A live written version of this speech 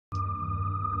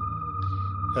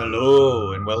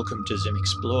Hello and welcome to ZIM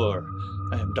Explore.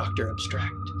 I am Dr.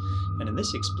 Abstract, and in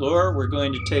this Explore we're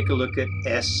going to take a look at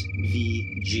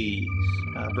SVG,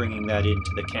 bringing that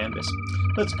into the canvas.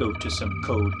 Let's go to some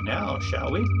code now,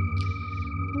 shall we?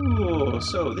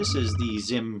 So this is the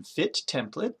ZIM Fit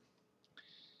template,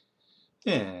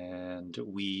 and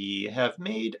we have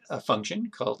made a function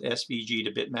called SVG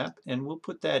to bitmap, and we'll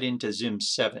put that into ZIM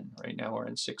 7. Right now we're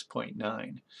in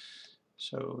 6.9.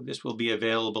 So this will be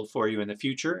available for you in the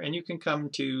future, and you can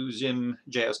come to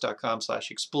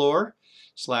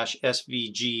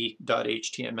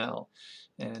zimjs.com/explore/svg.html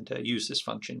and use this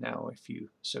function now if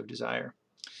you so desire.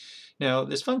 Now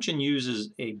this function uses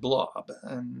a blob,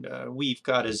 and we've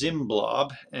got a ZIM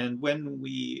blob, and when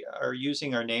we are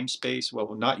using our namespace, well,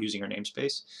 we're not using our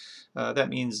namespace, that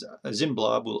means a ZIM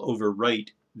blob will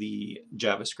overwrite the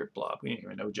JavaScript blob. We didn't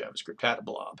even know JavaScript had a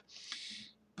blob,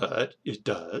 but it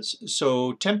does.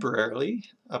 So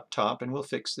temporarily up top, and we'll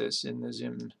fix this in the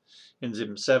ZIM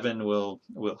 7, we'll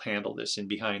handle this in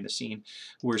behind the scene.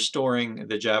 We're storing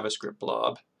the JavaScript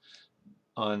blob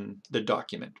on the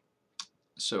document.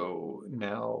 So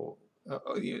now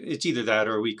it's either that,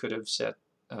 or we could have set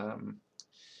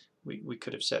we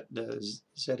could have set the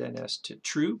ZNS to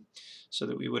true, so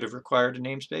that we would have required a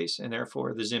namespace, and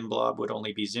therefore the ZIM blob would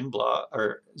only be ZIM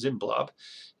blob,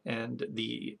 and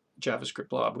the JavaScript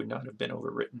blob would not have been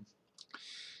overwritten.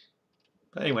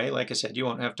 But anyway, like I said, you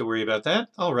won't have to worry about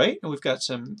that. All right, and we've got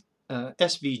some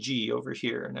SVG over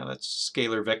here. Now that's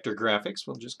scalar vector graphics.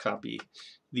 We'll just copy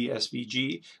the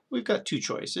SVG. We've got two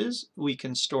choices. We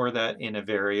can store that in a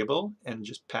variable and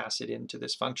just pass it into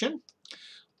this function,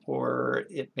 or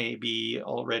it may be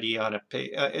already on a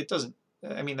page. It doesn't,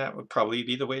 I mean, that would probably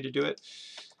be the way to do it.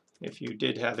 If you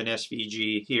did have an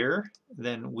SVG here,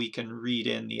 then we can read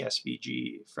in the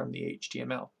SVG from the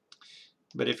HTML.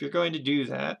 But if you're going to do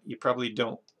that, you probably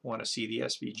don't want to see the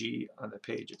SVG on the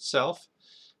page itself.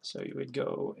 So you would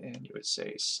go and you would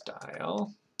say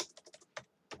style,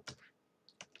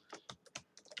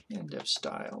 end of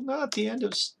style, not the end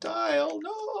of style,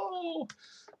 no!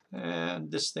 And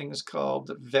this thing is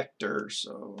called vector,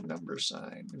 so number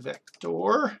sign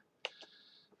vector.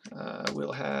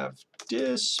 We'll have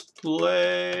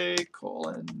display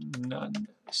colon none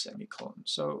semicolon.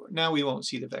 So now we won't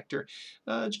see the vector.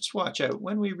 Just watch out.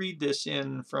 When we read this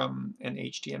in from an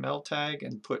HTML tag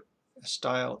and put a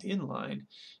style inline,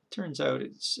 it turns out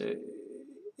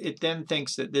it then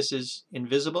thinks that this is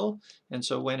invisible, and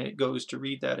so when it goes to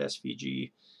read that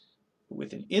SVG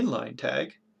with an inline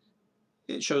tag,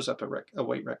 it shows up a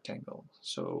white rectangle.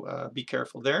 So be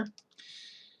careful there.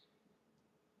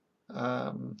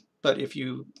 But if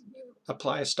you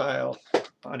apply a style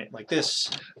on it like this,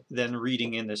 then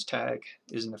reading in this tag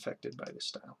isn't affected by this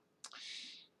style.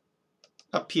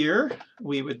 Up here,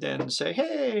 we would then say,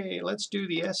 hey, let's do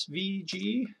the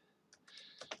SVG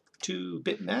to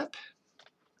bitmap.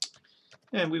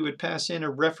 And we would pass in a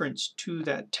reference to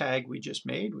that tag we just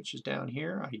made, which is down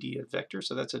here, ID of vector.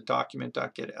 So that's a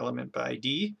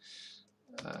document.getElementById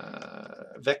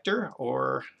vector,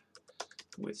 or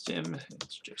with ZIM,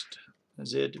 it's just a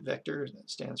ZID vector. That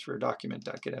stands for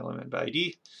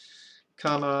document.getElementById,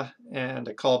 comma, and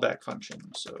a callback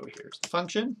function. So here's the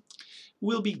function.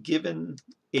 We'll be given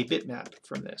a bitmap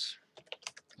from this.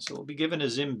 So we'll be given a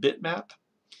ZIM bitmap.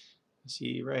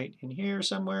 See right in here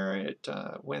somewhere,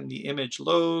 when the image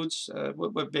loads,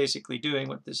 what we're basically doing,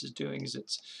 what this is doing is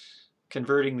it's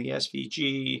converting the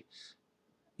SVG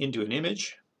into an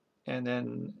image, and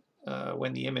then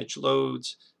when the image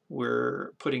loads,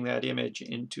 we're putting that image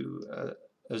into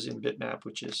a ZIM bitmap,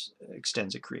 which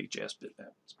extends a CreateJS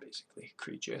bitmap. It's basically a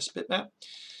CreateJS bitmap,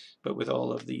 but with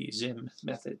all of the ZIM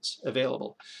methods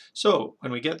available. So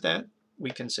when we get that,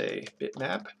 we can say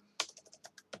bitmap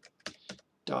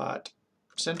dot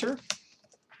center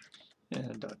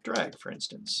and dot drag, for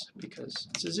instance, because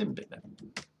it's a ZIM bitmap.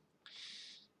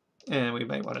 And we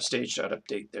might want a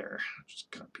stage.update there.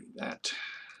 Just copy that,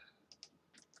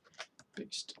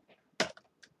 paste.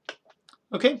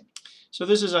 Okay, so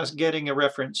this is us getting a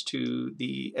reference to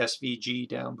the SVG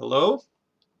down below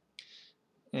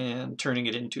and turning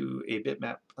it into a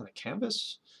bitmap on the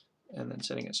canvas, and then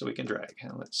setting it so we can drag.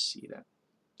 And let's see that.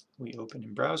 We open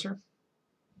in browser.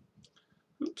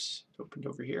 Oops, it opened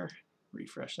over here.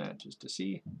 Refresh that just to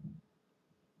see.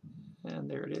 And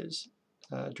there it is,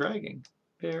 dragging.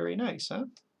 Very nice, huh?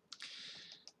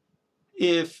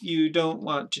 If you don't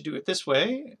want to do it this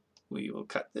way, we will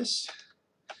cut this.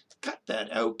 Cut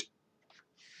that out.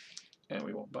 And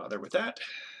we won't bother with that.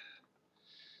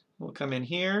 We'll come in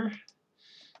here.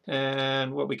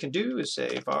 And what we can do is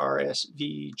say var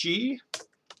SVG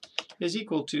is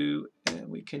equal to, and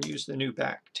we can use the new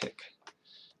backtick.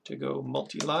 to go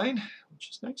multi-line, which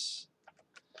is nice,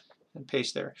 and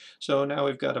paste there. So now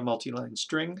we've got a multi-line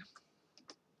string,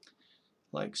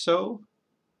 like so,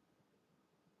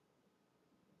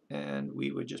 and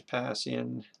we would just pass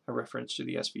in a reference to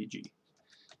the SVG,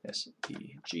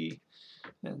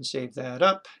 and save that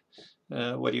up.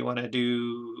 What do you want to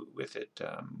do with it?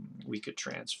 We could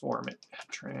transform it.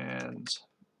 Transform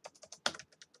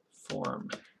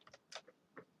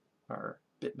our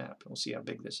bitmap. We'll see how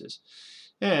big this is.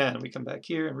 And we come back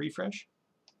here and refresh.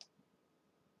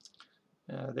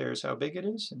 There's how big it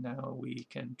is, and now we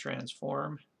can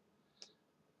transform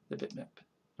the bitmap,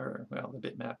 or well, the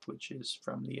bitmap which is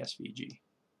from the SVG.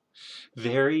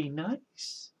 Very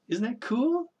nice. Isn't that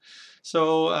cool?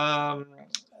 So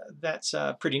that's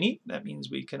pretty neat. That means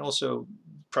we can also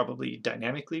probably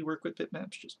dynamically work with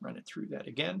bitmaps. Just run it through that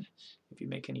again if you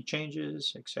make any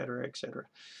changes, etc., etc.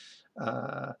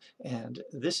 And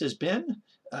this has been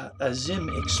a ZIM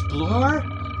Explore.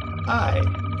 I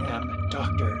am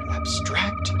Dr.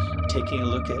 Abstract, taking a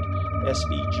look at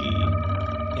SVG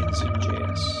in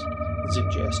ZimJS,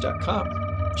 zimjs.com.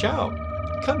 Ciao.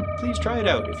 Come, please try it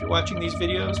out. If you're watching these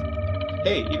videos,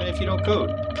 hey, even if you don't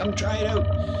code, come try it out.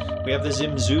 We have the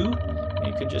Zim Zoo.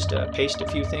 You can just paste a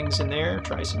few things in there,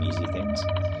 try some easy things.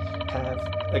 Have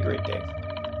a great day.